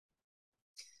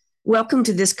Welcome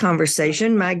to this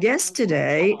conversation. My guest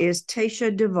today is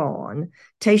Taysha DeVaughan.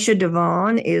 Taysha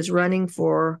DeVaughan is running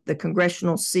for the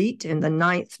congressional seat in the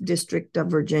 9th District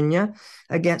of Virginia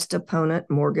against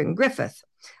opponent Morgan Griffith.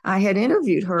 I had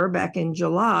interviewed her back in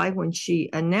July when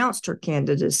she announced her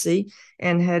candidacy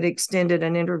and had extended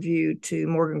an interview to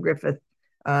Morgan Griffith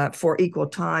for equal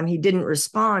time. He didn't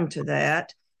respond to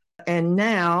that. And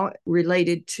now,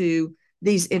 related to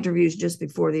these interviews just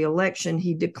before the election,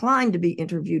 he declined to be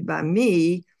interviewed by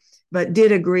me, but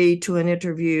did agree to an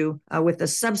interview with a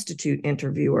substitute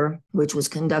interviewer, which was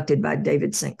conducted by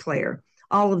David St. Clair.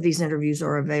 All of these interviews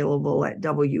are available at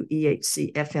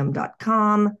wehcfm.com,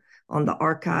 on the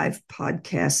archive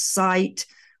podcast site,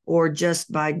 or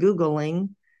just by Googling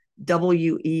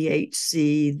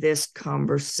WEHC This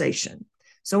Conversation.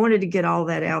 So I wanted to get all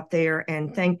that out there,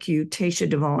 and thank you, Taysha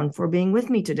DeVaughan, for being with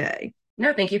me today.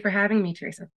 No, thank you for having me,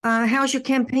 Teresa. How's your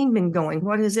campaign been going?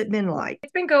 What has it been like?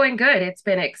 It's been going good. It's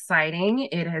been exciting.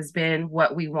 It has been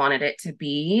what we wanted it to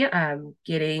be,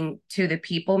 getting to the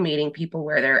people, meeting people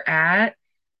where they're at.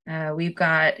 We've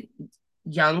got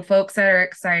young folks that are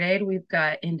excited. We've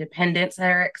got independents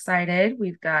that are excited.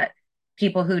 We've got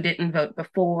people who didn't vote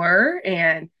before.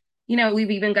 And,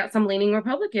 we've even got some leaning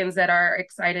Republicans that are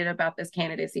excited about this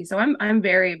candidacy. So I'm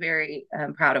very, very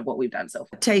proud of what we've done so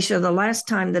far. Taysha, the last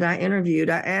time that I interviewed,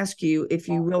 I asked you if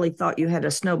you really thought you had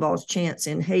a snowball's chance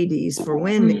in Hades for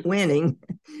winning.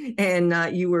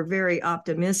 And you were very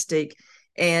optimistic.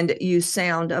 And you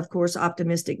sound, of course,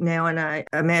 optimistic now. And I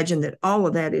imagine that all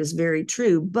of that is very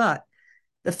true. But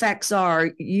the facts are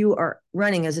you are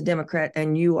running as a Democrat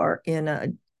and you are in a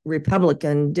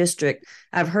Republican district.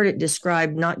 I've heard it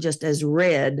described not just as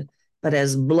red, but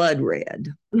as blood red.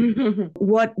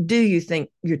 What do you think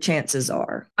your chances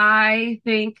are? I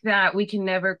think that we can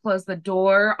never close the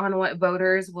door on what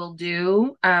voters will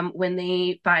do when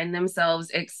they find themselves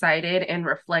excited and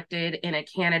reflected in a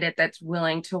candidate that's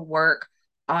willing to work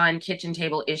on kitchen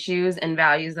table issues and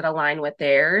values that align with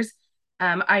theirs.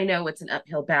 I know it's an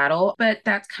uphill battle, but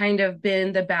that's kind of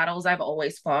been the battles I've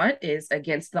always fought, is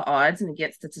against the odds and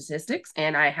against the statistics,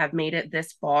 and I have made it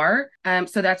this far.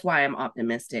 So that's why I'm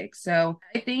optimistic. So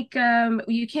I think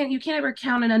you can't ever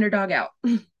count an underdog out.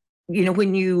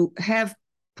 When you have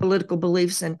political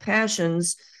beliefs and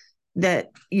passions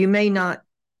that you may not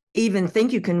even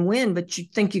think you can win, but you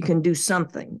think you can do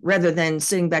something rather than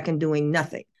sitting back and doing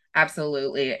nothing.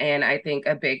 Absolutely. And I think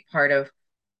a big part of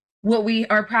what we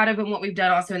are proud of and what we've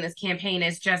done also in this campaign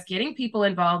is just getting people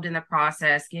involved in the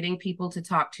process, getting people to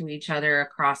talk to each other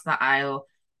across the aisle,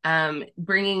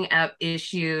 bringing up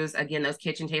issues, again, those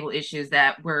kitchen table issues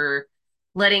that we're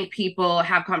letting people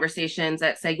have conversations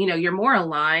that say, you're more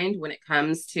aligned when it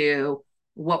comes to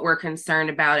what we're concerned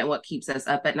about and what keeps us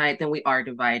up at night than we are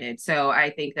divided. So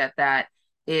I think that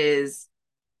is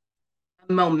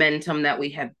momentum that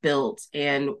we have built,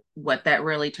 and what that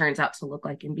really turns out to look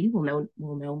like and be, we'll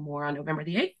know more on November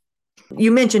the 8th.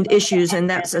 You mentioned issues, and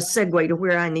that's a segue to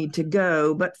where I need to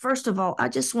go. But first of all, I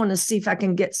just want to see if I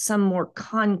can get some more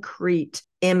concrete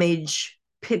image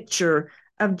picture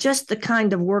of just the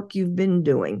kind of work you've been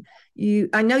doing.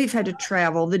 I know you've had to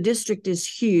travel. The district is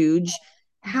huge.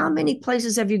 How many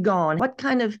places have you gone? What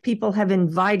kind of people have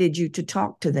invited you to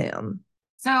talk to them?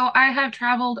 So I have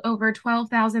traveled over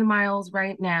 12,000 miles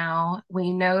right now.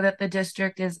 We know that the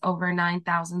district is over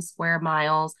 9,000 square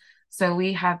miles. So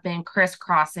we have been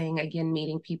crisscrossing, again,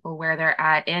 meeting people where they're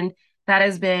at. And that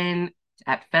has been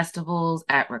at festivals,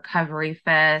 at Recovery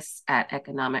Fest, at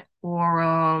economic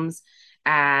forums,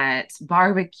 at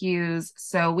barbecues.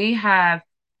 So we have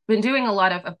been doing a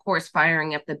lot of course,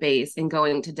 firing up the base and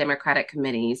going to Democratic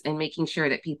committees and making sure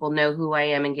that people know who I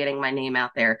am and getting my name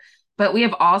out there. But we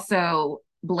have also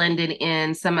blended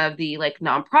in some of the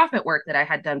nonprofit work that I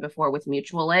had done before with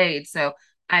mutual aid. So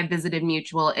I visited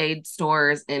mutual aid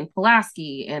stores in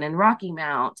Pulaski and in Rocky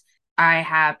Mount. I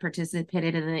have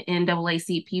participated in the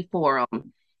NAACP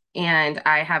forum, and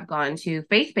I have gone to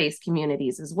faith-based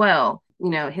communities as well,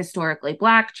 historically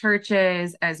Black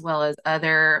churches, as well as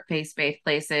other faith-based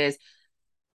places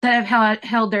that have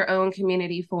held their own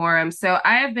community forums. So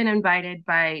I have been invited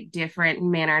by different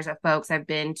manners of folks. I've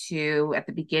been to, at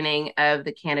the beginning of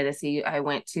the candidacy, I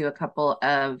went to a couple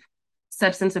of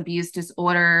substance abuse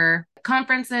disorder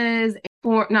conferences,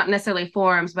 not necessarily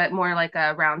forums, but more like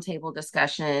a roundtable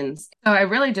discussions. So I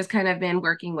really just kind of been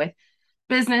working with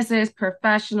businesses,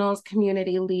 professionals,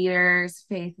 community leaders,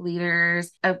 faith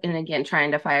leaders, and again,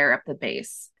 trying to fire up the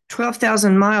base.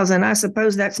 12,000 miles, and I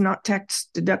suppose that's not tax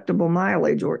deductible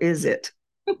mileage, or is it?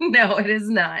 No, it is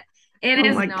not. It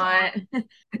is not.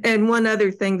 And one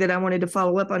other thing that I wanted to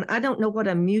follow up on, I don't know what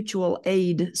a mutual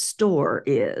aid store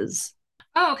is.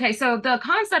 Oh, okay. So the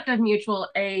concept of mutual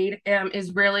aid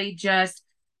is really just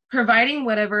providing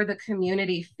whatever the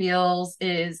community feels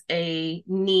is a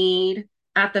need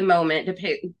at the moment,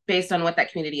 based on what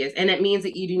that community is. And it means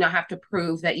that you do not have to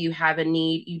prove that you have a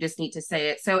need. You just need to say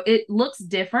it. So it looks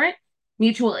different.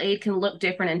 Mutual aid can look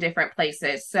different in different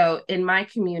places. So in my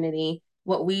community,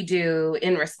 what we do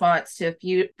in response to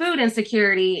food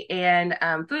insecurity and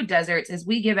food deserts is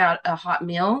we give out a hot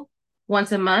meal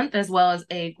once a month, as well as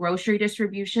a grocery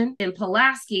distribution. In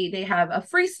Pulaski, they have a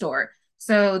free store.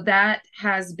 So that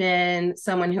has been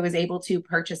someone who is able to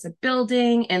purchase a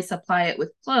building and supply it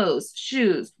with clothes,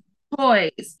 shoes,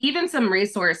 toys, even some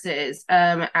resources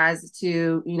as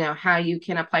to, how you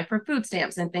can apply for food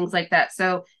stamps and things like that.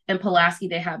 So in Pulaski,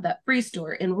 they have that free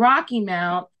store. In Rocky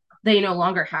Mount, they no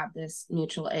longer have this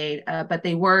mutual aid, but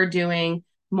they were doing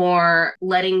more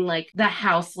letting like the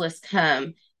houseless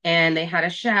come, and they had a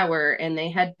shower and they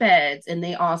had beds and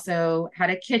they also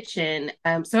had a kitchen.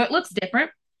 So it looks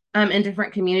different in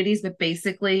different communities, but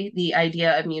basically the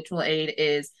idea of mutual aid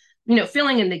is,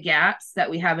 filling in the gaps that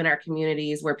we have in our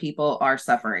communities where people are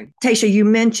suffering. Taysha, you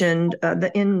mentioned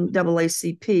the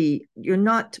NAACP. You're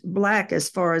not Black as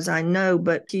far as I know,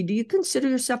 but do you consider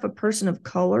yourself a person of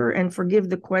color? And forgive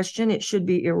the question, it should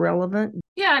be irrelevant.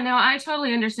 Yeah, no, I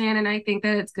totally understand. And I think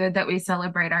that it's good that we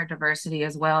celebrate our diversity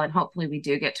as well. And hopefully we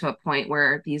do get to a point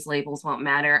where these labels won't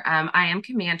matter. I am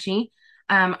Comanche.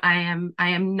 I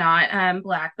am not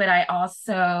Black, but I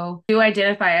also do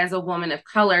identify as a woman of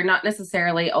color, not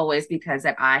necessarily always because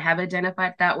that I have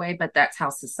identified that way, but that's how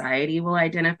society will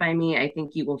identify me. I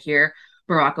think you will hear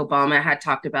Barack Obama had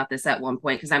talked about this at one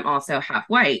point because I'm also half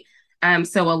white.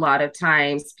 So a lot of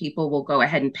times people will go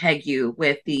ahead and peg you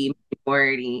with the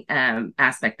minority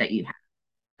aspect that you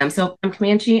have. So I'm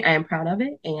Comanche. I am proud of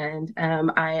it. And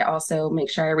I also make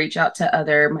sure I reach out to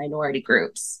other minority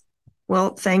groups.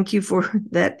 Well, thank you for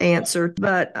that answer.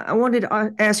 But I wanted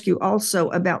to ask you also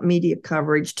about media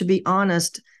coverage. To be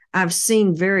honest, I've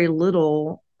seen very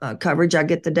little coverage. I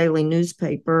get the daily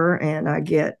newspaper and I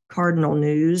get Cardinal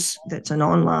News. That's an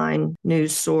online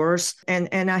news source. And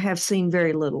I have seen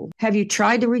very little. Have you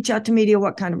tried to reach out to media?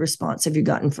 What kind of response have you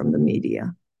gotten from the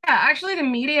media? Yeah, actually, the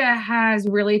media has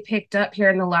really picked up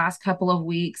here in the last couple of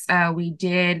weeks. We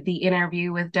did the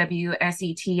interview with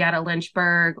WSET out of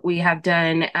Lynchburg. We have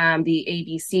done the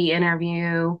ABC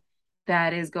interview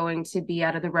that is going to be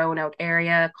out of the Roanoke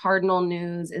area. Cardinal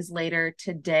News is later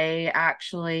today,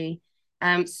 actually.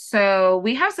 So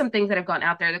we have some things that have gone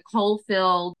out there. The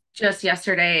Coalfield just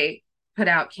yesterday put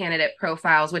out candidate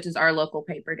profiles, which is our local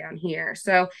paper down here.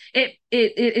 So it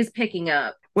is picking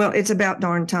up. Well, it's about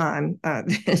darn time.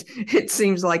 It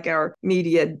seems like our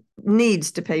media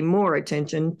needs to pay more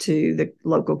attention to the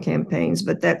local campaigns,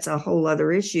 but that's a whole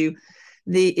other issue.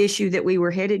 The issue that we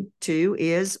were headed to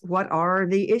is, what are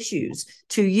the issues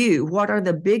to you? What are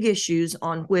the big issues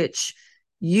on which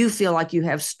you feel like you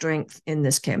have strength in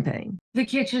this campaign? The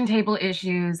kitchen table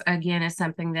issues, again, is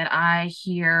something that I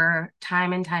hear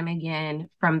time and time again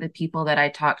from the people that I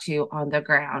talk to on the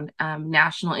ground.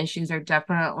 National issues are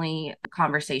definitely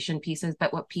conversation pieces,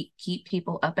 but what keep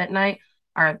people up at night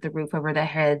are the roof over their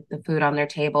head, the food on their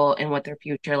table, and what their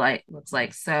future looks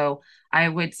like. So I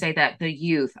would say that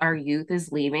our youth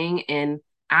is leaving in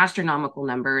astronomical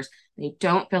numbers. They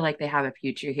don't feel like they have a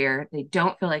future here. They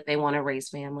don't feel like they want to raise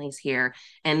families here.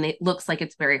 And it looks like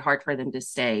it's very hard for them to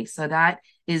stay. So that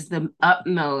is the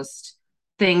utmost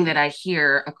thing that I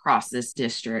hear across this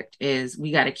district is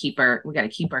we got to keep our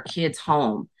kids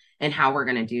home, and how we're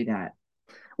going to do that.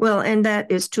 Well, and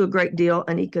that is to a great deal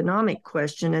an economic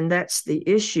question, and that's the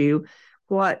issue.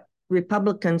 What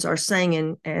Republicans are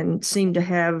saying and seem to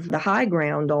have the high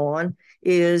ground on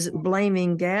is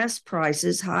blaming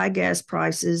high gas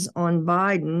prices on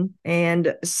Biden,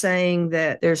 and saying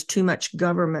that there's too much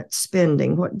government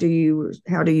spending.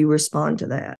 How do you respond to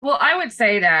that? Well, I would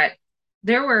say that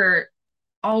there were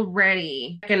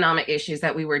already economic issues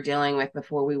that we were dealing with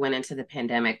before we went into the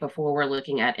pandemic, before we're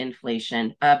looking at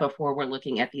inflation, before we're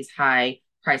looking at these high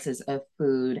prices of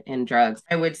food and drugs.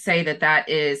 I would say that that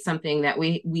is something that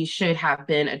we should have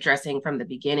been addressing from the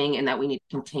beginning, and that we need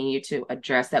to continue to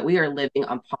address, that we are living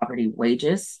on poverty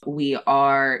wages. We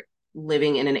are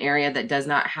living in an area that does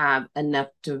not have enough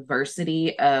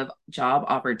diversity of job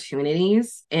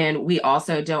opportunities. And we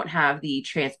also don't have the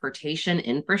transportation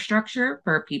infrastructure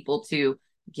for people to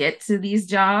get to these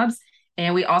jobs.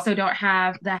 And we also don't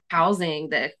have the housing,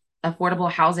 the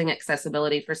affordable housing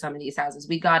accessibility for some of these houses.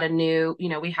 We got a new,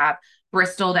 we have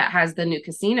Bristol that has the new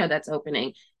casino that's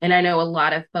opening. And I know a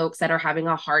lot of folks that are having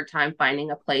a hard time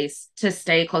finding a place to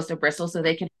stay close to Bristol so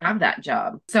they can have that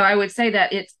job. So I would say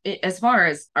that as far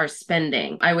as our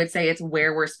spending, I would say it's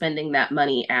where we're spending that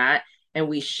money at. And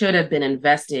we should have been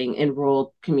investing in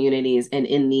rural communities and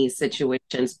in these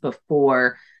situations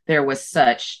before there was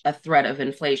such a threat of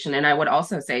inflation. And I would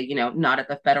also say, not at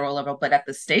the federal level, but at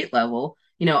the state level,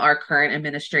 our current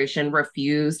administration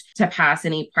refused to pass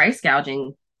any price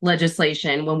gouging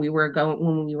legislation when we were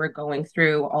going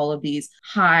through all of these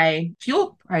high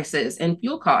fuel prices and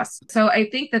fuel costs. So I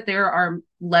think that there are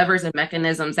levers and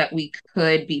mechanisms that we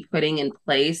could be putting in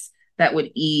place that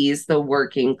would ease the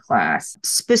working class.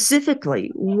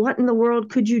 Specifically, what in the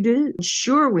world could you do?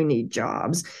 Sure, we need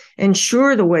jobs, and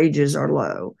sure, the wages are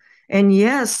low. And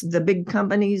yes, the big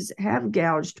companies have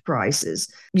gouged prices.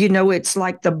 It's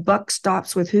like the buck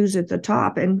stops with who's at the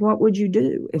top. And what would you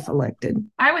do if elected?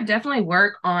 I would definitely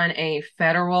work on a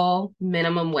federal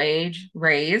minimum wage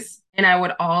raise. And I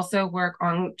would also work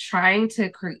on trying to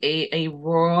create a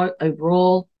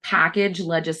rural package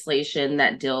legislation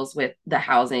that deals with the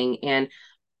housing. And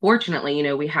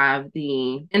fortunately, we have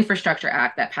the Infrastructure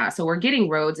Act that passed. So we're getting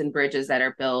roads and bridges that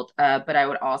are built. But I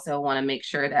would also want to make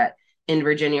sure that in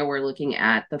Virginia, we're looking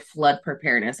at the flood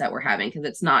preparedness that we're having, because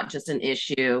it's not just an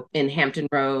issue in Hampton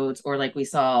Roads or like we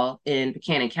saw in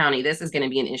Buchanan County. This is going to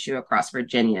be an issue across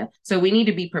Virginia. So we need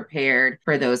to be prepared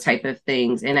for those type of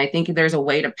things. And I think there's a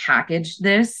way to package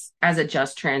this as a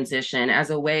just transition, as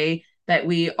a way that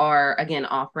we are, again,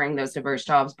 offering those diverse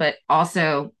jobs, but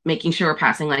also making sure we're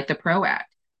passing like the PRO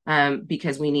Act,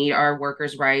 because we need our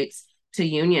workers' rights to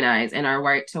unionize and our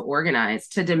right to organize,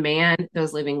 to demand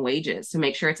those living wages, to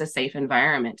make sure it's a safe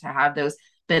environment, to have those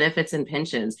benefits and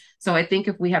pensions. So I think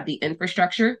if we have the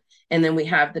infrastructure and then we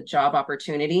have the job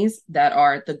opportunities that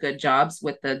are the good jobs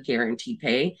with the guaranteed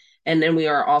pay, and then we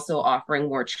are also offering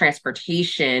more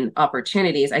transportation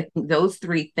opportunities, I think those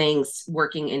three things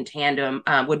working in tandem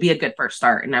would be a good first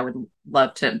start. And I would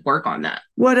love to work on that.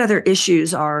 What other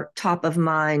issues are top of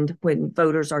mind when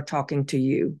voters are talking to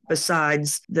you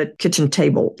besides the kitchen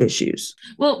table issues?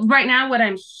 Well, right now, what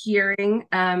I'm hearing,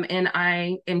 and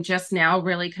I am just now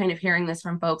really kind of hearing this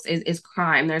from folks, is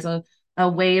crime. There's a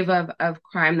wave of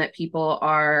crime that people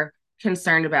are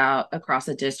concerned about across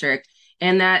the district.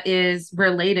 And that is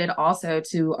related also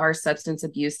to our substance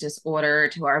abuse disorder,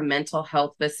 to our mental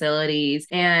health facilities,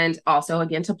 and also,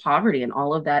 again, to poverty and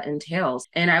all of that entails.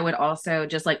 And I would also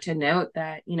just like to note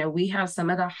that, we have some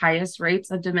of the highest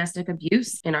rates of domestic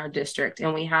abuse in our district,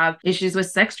 and we have issues with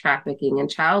sex trafficking and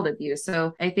child abuse.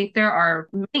 So I think there are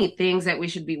many things that we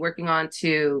should be working on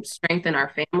to strengthen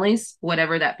our families,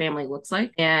 whatever that family looks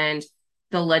like. And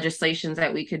the legislations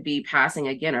that we could be passing,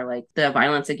 again, are like the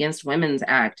Violence Against Women's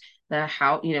Act,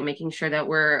 making sure that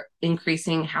we're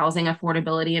increasing housing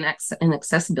affordability and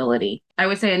accessibility. I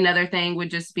would say another thing would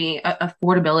just be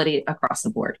affordability across the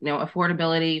board.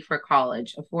 Affordability for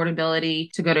college,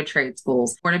 affordability to go to trade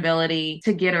schools, affordability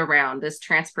to get around. This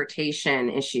transportation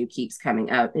issue keeps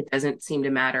coming up. It doesn't seem to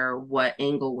matter what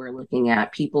angle we're looking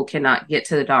at. People cannot get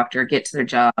to the doctor, get to their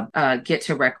job, get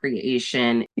to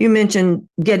recreation. You mentioned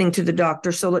getting to the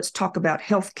doctor, so let's talk about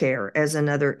healthcare as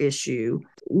another issue.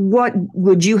 What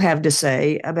would you have to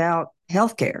say about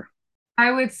healthcare?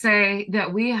 I would say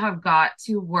that we have got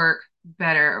to work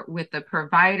better with the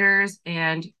providers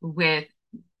and with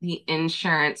the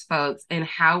insurance folks and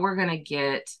how we're going to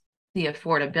get the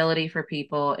affordability for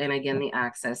people and, again, the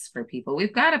access for people.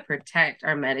 We've got to protect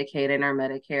our Medicaid and our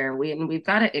Medicare. We've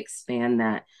got to expand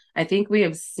that. I think we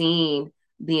have seen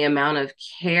the amount of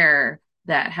care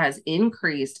that has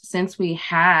increased since we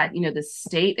had, the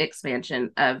state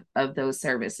expansion of those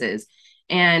services.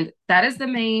 And that is the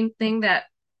main thing that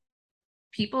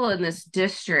people in this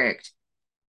district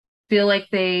feel like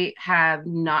they have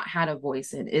not had a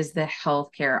voice in, is the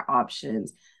healthcare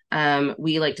options.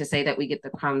 We like to say that we get the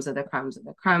crumbs of the crumbs of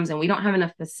the crumbs, and we don't have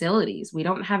enough facilities. We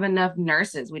don't have enough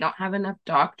nurses. We don't have enough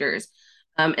doctors.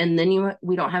 And then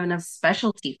we don't have enough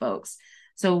specialty folks.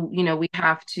 So, we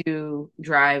have to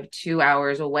drive 2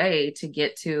 hours away to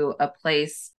get to a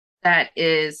place that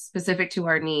is specific to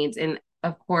our needs. And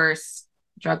of course,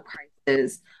 drug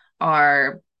prices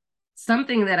are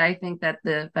something that I think that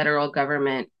the federal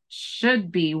government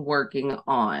should be working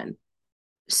on.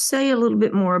 Say a little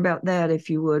bit more about that, if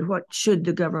you would. What should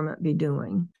the government be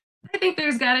doing? I think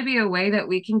there's got to be a way that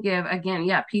we can give, again,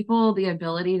 people the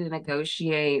ability to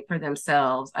negotiate for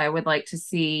themselves. I would like to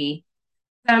see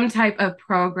Some type of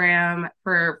program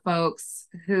for folks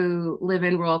who live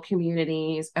in rural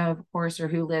communities, of course, or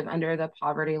who live under the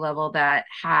poverty level that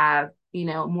have,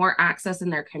 more access in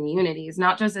their communities,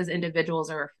 not just as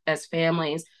individuals or as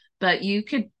families, but you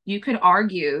could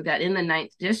argue that in the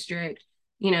ninth district,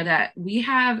 that we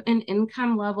have an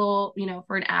income level,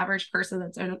 for an average person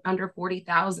that's under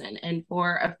 40,000 and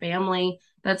for a family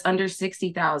that's under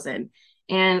 60,000.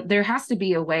 And there has to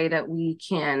be a way that we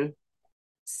can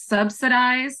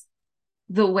subsidize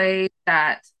the way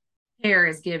that care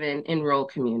is given in rural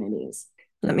communities.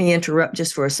 Let me interrupt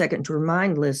just for a second to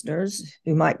remind listeners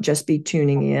who might just be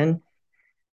tuning in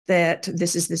that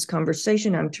this is This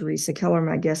Conversation. I'm Teresa Keller.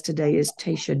 My guest today is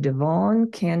Taysha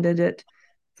DeVaughan, candidate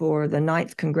for the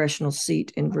 9th congressional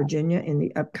seat in Virginia in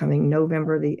the upcoming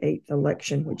November the 8th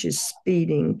election, which is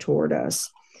speeding toward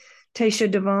us.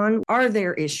 Taysha DeVaughan, are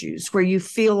there issues where you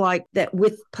feel like that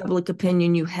with public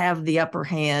opinion you have the upper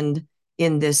hand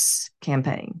in this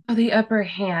campaign? Oh, the upper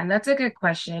hand. That's a good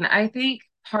question. I think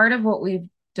part of what we've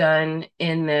done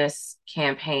in this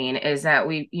campaign is that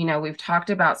we've talked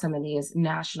about some of these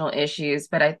national issues,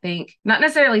 but I think not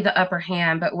necessarily the upper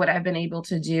hand, but what I've been able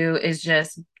to do is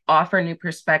just offer new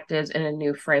perspectives and a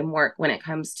new framework when it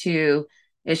comes to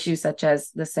issues such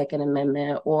as the Second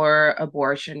Amendment or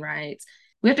abortion rights.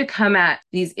 We have to come at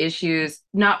these issues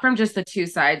not from just the two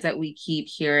sides that we keep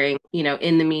hearing,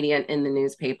 in the media and in the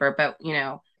newspaper, but,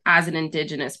 as an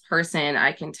Indigenous person,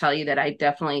 I can tell you that I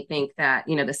definitely think that,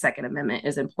 the Second Amendment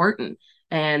is important,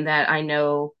 and that I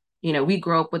know, we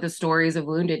grow up with the stories of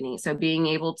Wounded Knee. So being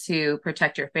able to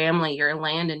protect your family, your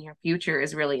land, and your future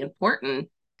is really important.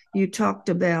 You talked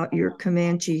about your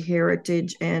Comanche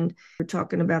heritage, and we're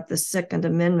talking about the Second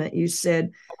Amendment. You said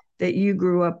that you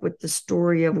grew up with the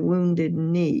story of Wounded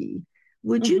Knee.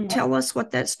 Would you tell us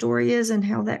what that story is and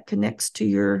how that connects to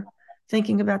your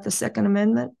thinking about the Second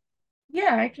Amendment?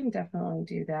 Yeah, I can definitely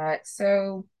do that.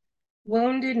 So,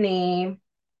 Wounded Knee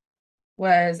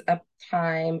was a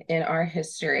time in our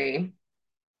history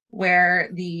where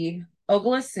the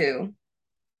Oglala Sioux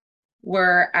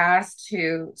were asked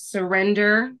to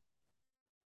surrender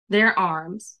their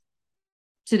arms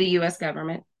to the US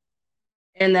government,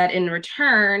 and that in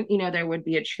return, there would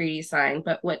be a treaty signed.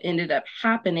 But what ended up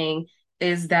happening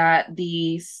is that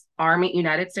the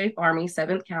United States Army,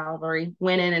 7th Cavalry,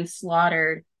 went in and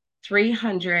slaughtered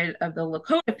 300 of the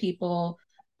Lakota people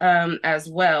as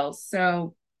well.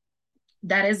 So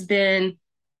that has been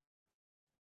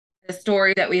the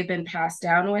story that we've been passed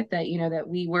down with, that, that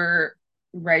we were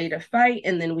ready to fight,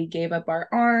 and then we gave up our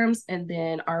arms, and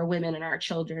then our women and our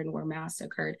children were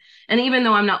massacred. And even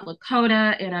though I'm not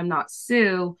Lakota and I'm not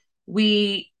Sioux,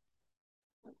 we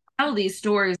tell these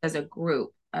stories as a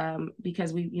group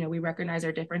because we recognize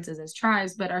our differences as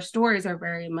tribes, but our stories are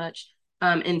very much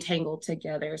entangled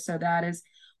together. So that is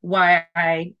why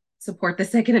I support the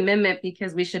Second Amendment,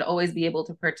 because we should always be able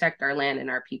to protect our land and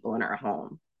our people and our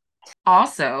home.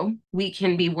 Also, we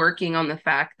can be working on the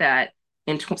fact that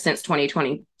since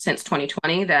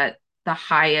 2020, that the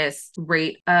highest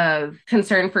rate of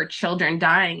concern for children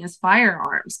dying is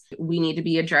firearms. We need to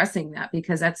be addressing that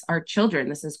because that's our children.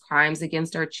 This is crimes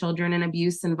against our children and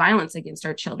abuse and violence against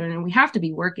our children. And we have to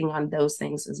be working on those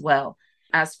things as well.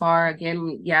 As far,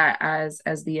 again, as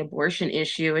the abortion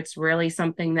issue, it's really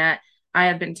something that I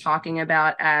have been talking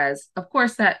about, as, of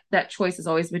course, that choice is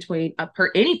always between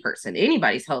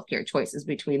anybody's healthcare choice is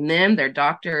between them, their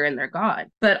doctor, and their God.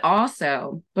 But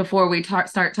also, before we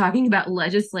start talking about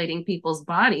legislating people's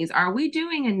bodies, are we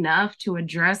doing enough to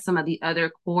address some of the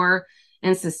other core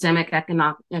and systemic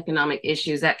economic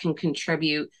issues that can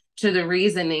contribute to the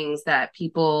reasonings that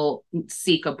people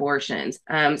seek abortions,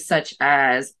 such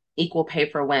as equal pay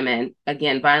for women,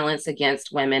 again, violence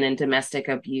against women and domestic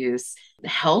abuse.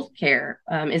 Healthcare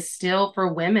is still,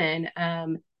 for women,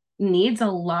 needs a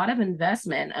lot of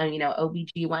investment.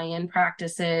 OBGYN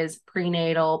practices,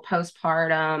 prenatal,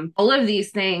 postpartum, all of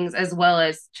these things, as well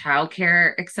as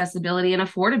childcare accessibility and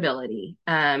affordability.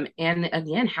 And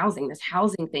again, housing. This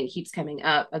housing thing keeps coming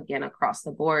up again across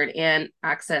the board, and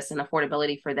access and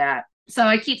affordability for that. So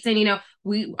I keep saying,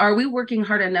 we working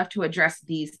hard enough to address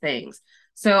these things?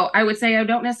 So I would say I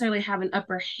don't necessarily have an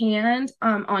upper hand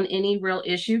on any real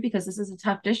issue, because this is a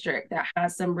tough district that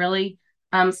has some really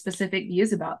specific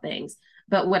views about things.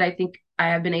 But what I think I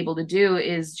have been able to do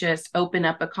is just open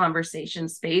up a conversation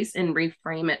space and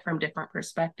reframe it from different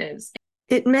perspectives.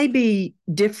 It may be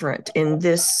different in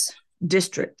this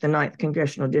district, the 9th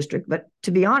congressional district, but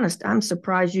to be honest, I'm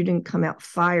surprised you didn't come out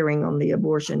firing on the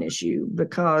abortion issue,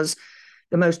 because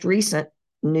the most recent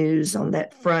news on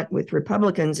that front with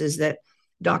Republicans is that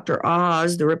Dr.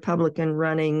 Oz, the Republican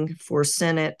running for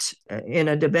Senate in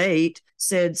a debate,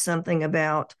 said something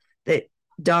about that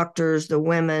doctors, the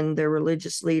women, the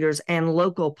religious leaders, and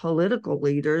local political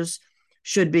leaders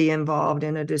should be involved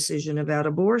in a decision about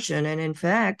abortion. And in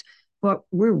fact, what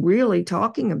we're really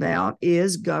talking about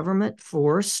is government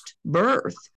forced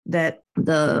birth, that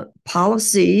the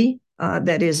policy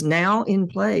that is now in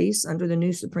place under the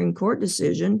new Supreme Court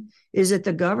decision is that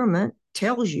the government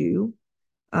tells you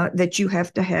that you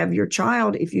have to have your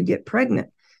child if you get pregnant.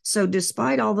 So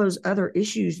despite all those other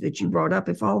issues that you brought up,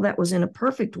 if all that was in a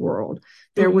perfect world,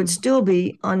 there would still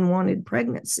be unwanted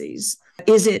pregnancies.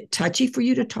 Is it touchy for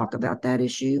you to talk about that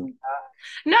issue?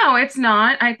 No, it's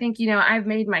not. I think, I've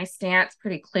made my stance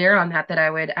pretty clear on that I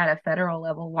would, at a federal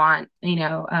level, want,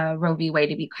 Roe v. Wade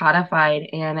to be codified.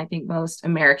 And I think most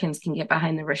Americans can get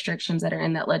behind the restrictions that are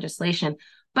in that legislation.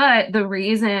 But the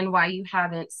reason why you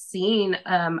haven't seen,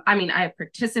 I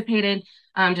participated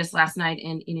just last night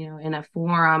in a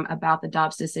forum about the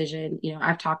Dobbs decision.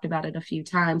 I've talked about it a few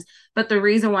times, but the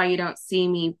reason why you don't see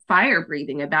me fire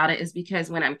breathing about it is because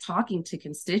when I'm talking to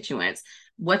constituents,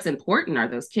 what's important are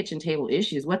those kitchen table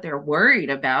issues. What they're worried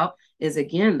about is,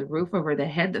 again, the roof over their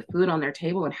head, the food on their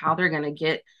table, and how they're going to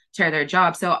get to their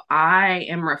job. So I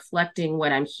am reflecting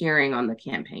what I'm hearing on the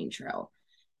campaign trail.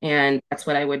 And that's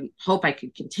what I would hope I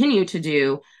could continue to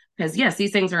do, because yes,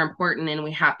 these things are important and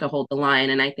we have to hold the line.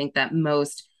 And I think that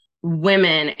most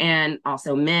women and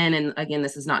also men, and again,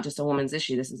 this is not just a woman's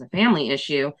issue, this is a family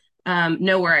issue,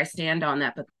 know where I stand on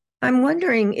that. But I'm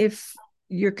wondering if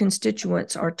your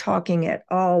constituents are talking at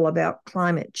all about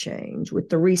climate change with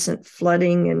the recent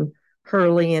flooding in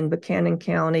Hurley and Buchanan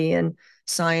County, and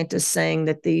scientists saying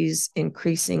that these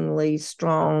increasingly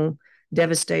strong,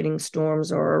 devastating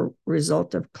storms are a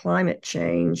result of climate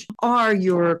change. Are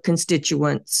your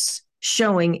constituents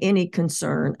showing any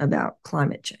concern about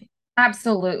climate change?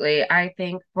 Absolutely. I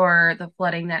think for the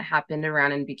flooding that happened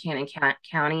around in Buchanan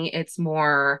County, it's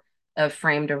more of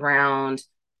framed around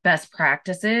best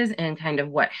practices and kind of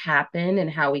what happened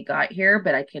and how we got here.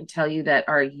 But I can tell you that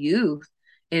our youth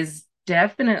is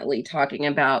definitely talking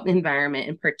about environment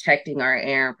and protecting our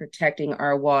air, protecting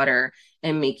our water,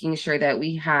 and making sure that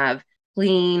we have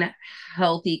clean,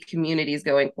 healthy communities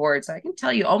going forward. So I can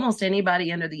tell you almost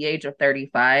anybody under the age of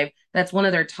 35, that's one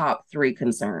of their top 3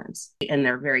 concerns. And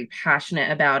they're very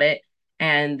passionate about it.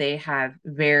 And they have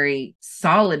very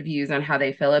solid views on how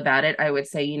they feel about it. I would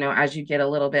say, as you get a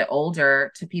little bit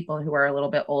older, to people who are a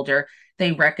little bit older,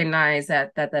 they recognize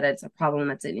that it's a problem,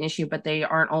 that's an issue, but they're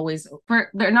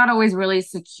not always really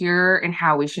secure in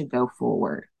how we should go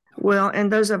forward. Well,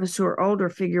 and those of us who are older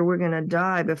figure we're going to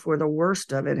die before the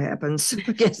worst of it happens.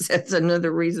 I guess that's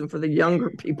another reason for the younger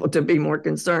people to be more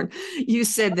concerned. You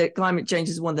said that climate change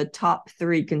is one of the top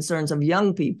 3 concerns of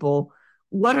young people.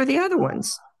 What are the other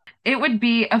ones? It would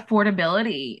be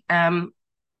affordability, and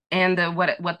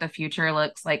what the future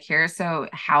looks like here. So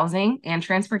housing and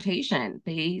transportation.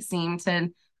 They seem to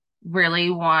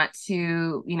really want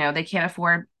to, they can't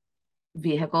afford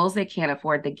vehicles, they can't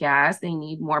afford the gas, they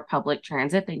need more public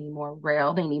transit, they need more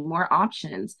rail, they need more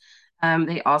options.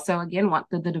 They also, again,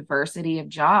 want the diversity of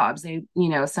jobs.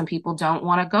 Some people don't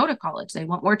want to go to college, they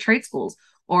want more trade schools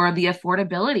or the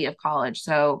affordability of college,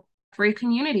 so free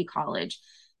community college.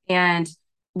 And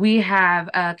we have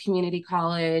a community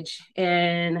college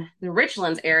in the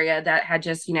Richlands area that had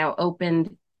just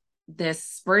opened this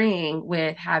spring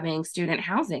with having student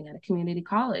housing at a community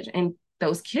college, and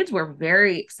those kids were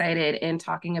very excited in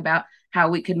talking about how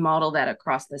we could model that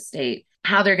across the state,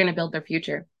 how they're going to build their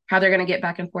future, how they're going to get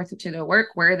back and forth to their work,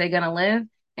 where are they going to live,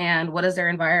 and what does their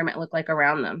environment look like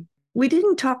around them. We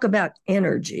didn't talk about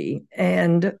energy,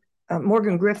 and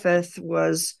Morgan Griffith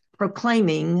was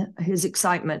proclaiming his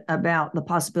excitement about the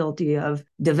possibility of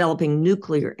developing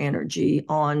nuclear energy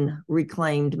on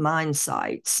reclaimed mine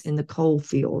sites in the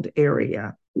coalfield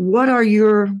area. What are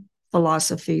your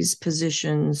philosophies,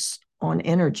 positions on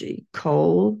energy?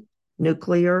 Coal,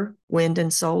 nuclear, wind,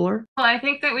 and solar? Well, I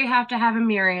think that we have to have a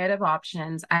myriad of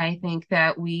options. I think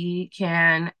that we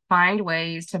can find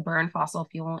ways to burn fossil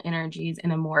fuel energies in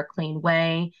a more clean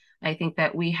way. I think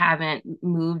that we haven't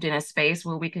moved in a space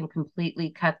where we can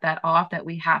completely cut that off, that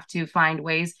we have to find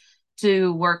ways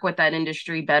to work with that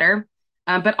industry better.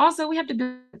 But also we have to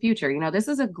build the future. This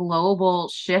is a global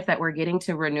shift that we're getting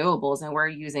to renewables, and we're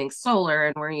using solar,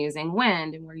 and we're using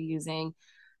wind, and we're using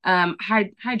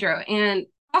hydro, and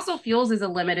fossil fuels is a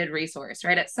limited resource,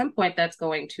 right? At some point that's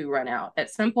going to run out. At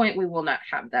some point we will not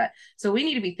have that. So we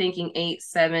need to be thinking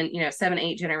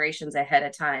 7-8 generations ahead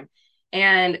of time.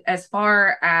 And as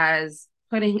far as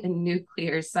putting a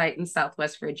nuclear site in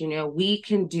Southwest Virginia, we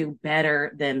can do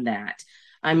better than that.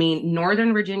 I mean,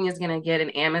 Northern Virginia is going to get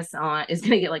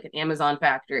like an Amazon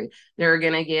factory. They're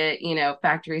going to get,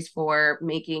 factories for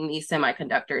making these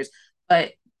semiconductors.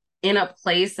 But in a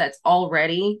place that's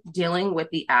already dealing with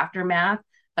the aftermath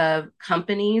of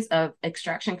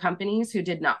extraction companies who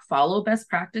did not follow best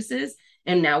practices.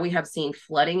 And now we have seen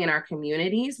flooding in our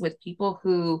communities with people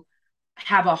who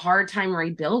have a hard time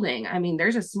rebuilding. I mean,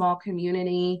 there's a small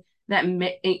community that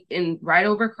right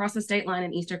over across the state line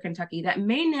in Eastern Kentucky that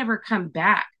may never come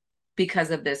back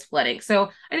because of this flooding. So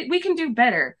I think we can do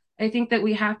better. I think that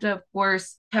we have to, of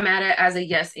course, come at it as a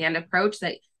yes and approach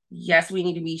that yes, we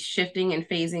need to be shifting and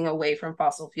phasing away from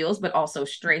fossil fuels, but also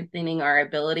strengthening our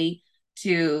ability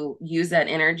to use that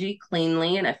energy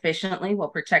cleanly and efficiently while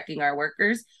protecting our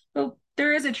workers. But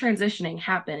there is a transitioning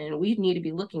happen, and we need to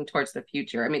be looking towards the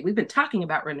future. I mean, we've been talking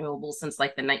about renewables since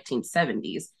like the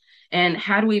 1970s. And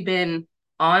had we been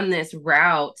on this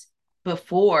route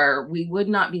before, we would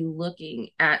not be looking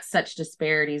at such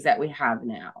disparities that we have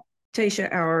now.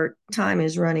 Taysha, our time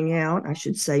is running out. I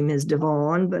should say Ms.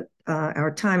 DeVaughan, but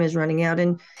our time is running out.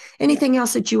 And anything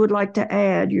else that you would like to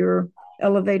add, your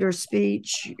elevator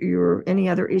speech, any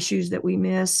other issues that we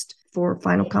missed for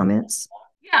final comments?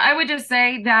 Yeah, I would just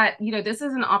say that, this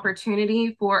is an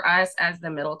opportunity for us as the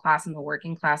middle class and the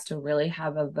working class to really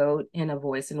have a vote and a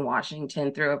voice in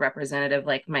Washington through a representative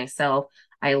like myself.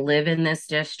 I live in this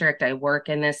district. I work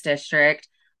in this district.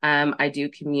 I do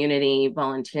community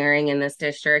volunteering in this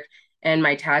district. And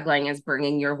my tagline is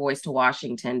bringing your voice to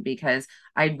Washington, because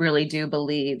I really do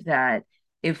believe that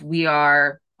if we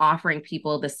are offering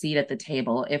people the seat at the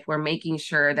table, if we're making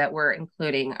sure that we're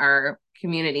including our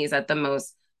communities at the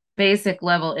most basic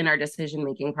level in our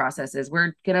decision-making processes,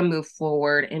 we're going to move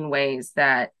forward in ways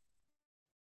that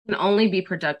can only be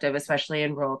productive, especially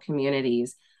in rural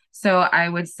communities. So I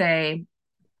would say,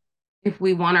 if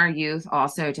we want our youth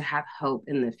also to have hope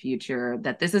in the future,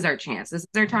 that this is our chance. This is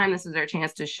our time. This is our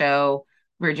chance to show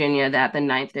Virginia that the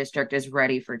 9th District is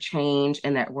ready for change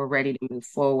and that we're ready to move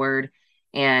forward.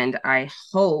 And I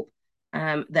hope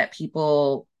that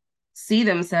people see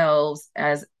themselves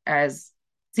in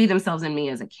me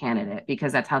as a candidate,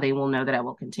 because that's how they will know that I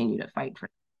will continue to fight for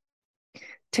them.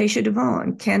 Taysha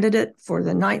DeVaughan, candidate for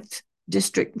the 9th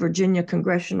District Virginia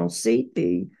Congressional seat.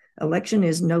 The election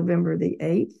is November the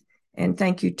 8th. And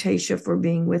thank you, Taysha, for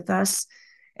being with us.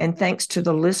 And thanks to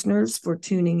the listeners for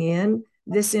tuning in.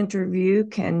 This interview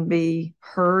can be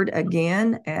heard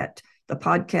again at the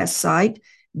podcast site,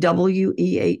 wehcfm.com,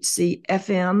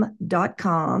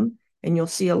 and you'll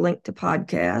see a link to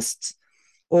podcasts.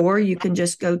 Or you can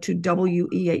just go to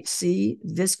WEHC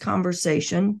This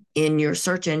Conversation in your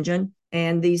search engine,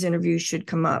 and these interviews should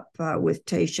come up with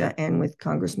Taysha and with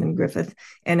Congressman Griffith.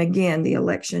 And again, the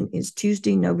election is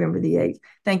Tuesday, November the 8th.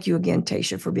 Thank you again,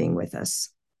 Taysha, for being with us.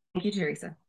 Thank you, Teresa.